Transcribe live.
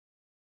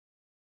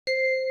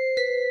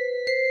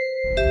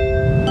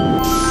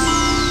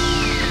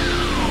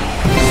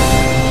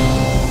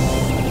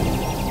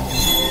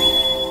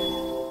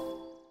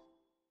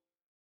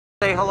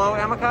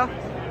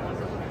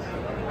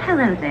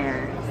Hello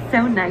there.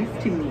 So nice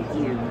to meet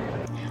you.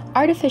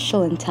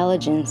 Artificial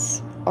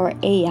intelligence, or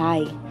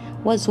AI,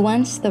 was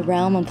once the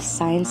realm of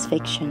science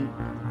fiction.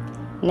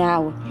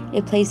 Now,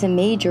 it plays a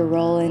major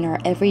role in our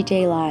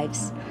everyday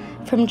lives,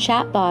 from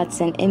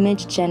chatbots and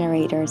image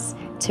generators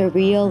to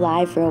real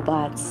live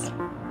robots.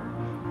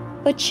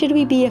 But should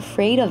we be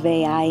afraid of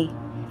AI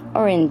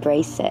or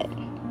embrace it?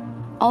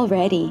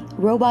 Already,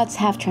 robots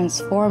have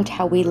transformed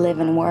how we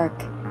live and work,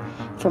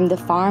 from the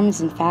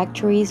farms and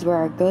factories where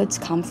our goods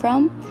come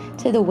from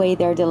to the way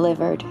they're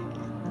delivered.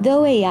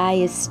 Though AI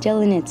is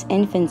still in its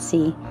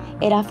infancy,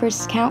 it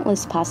offers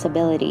countless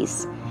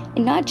possibilities,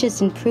 in not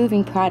just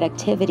improving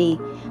productivity,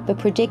 but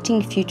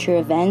predicting future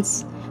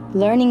events,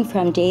 learning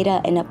from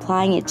data and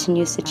applying it to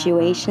new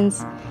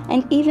situations,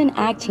 and even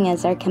acting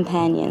as our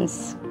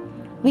companions.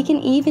 We can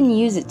even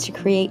use it to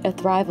create a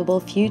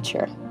thrivable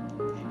future.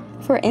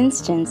 For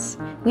instance,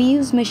 we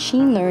use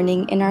machine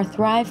learning in our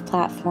Thrive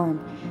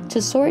platform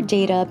to sort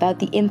data about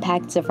the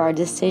impacts of our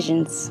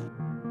decisions.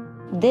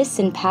 This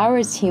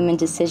empowers human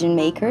decision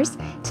makers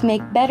to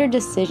make better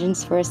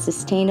decisions for a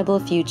sustainable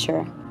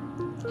future.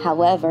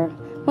 However,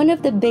 one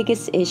of the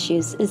biggest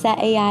issues is that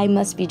AI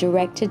must be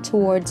directed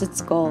towards its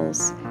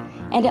goals,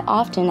 and it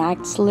often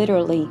acts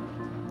literally.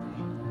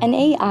 An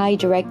AI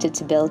directed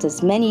to build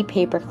as many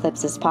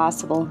paperclips as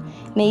possible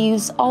may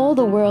use all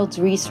the world's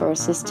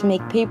resources to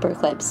make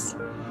paperclips,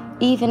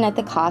 even at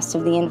the cost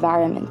of the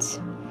environment.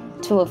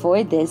 To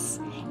avoid this,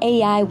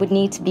 AI would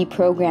need to be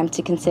programmed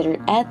to consider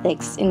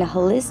ethics in a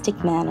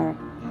holistic manner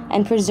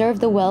and preserve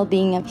the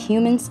well-being of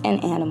humans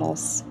and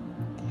animals.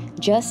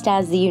 Just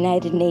as the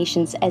United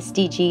Nations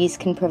SDGs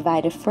can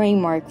provide a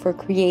framework for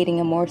creating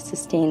a more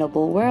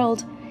sustainable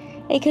world,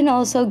 it can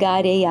also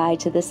guide AI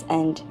to this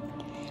end.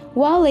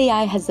 While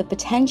AI has the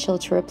potential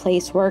to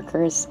replace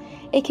workers,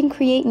 it can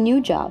create new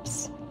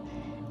jobs.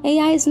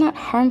 AI is not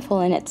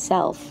harmful in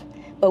itself,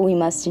 but we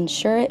must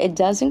ensure it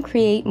doesn't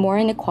create more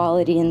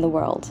inequality in the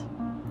world.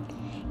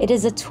 It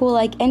is a tool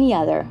like any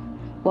other.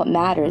 What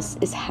matters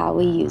is how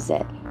we use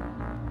it.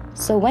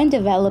 So when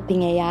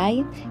developing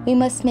AI, we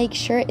must make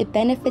sure it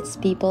benefits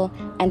people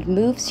and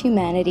moves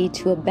humanity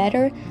to a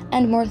better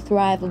and more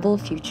thrivable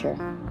future.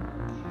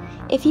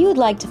 If you would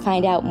like to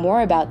find out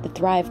more about the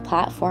Thrive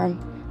platform,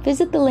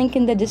 visit the link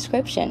in the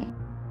description.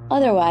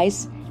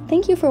 Otherwise,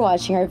 thank you for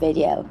watching our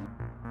video.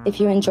 If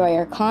you enjoy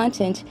our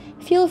content,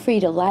 feel free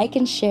to like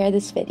and share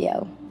this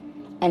video.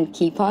 And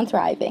keep on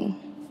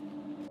thriving.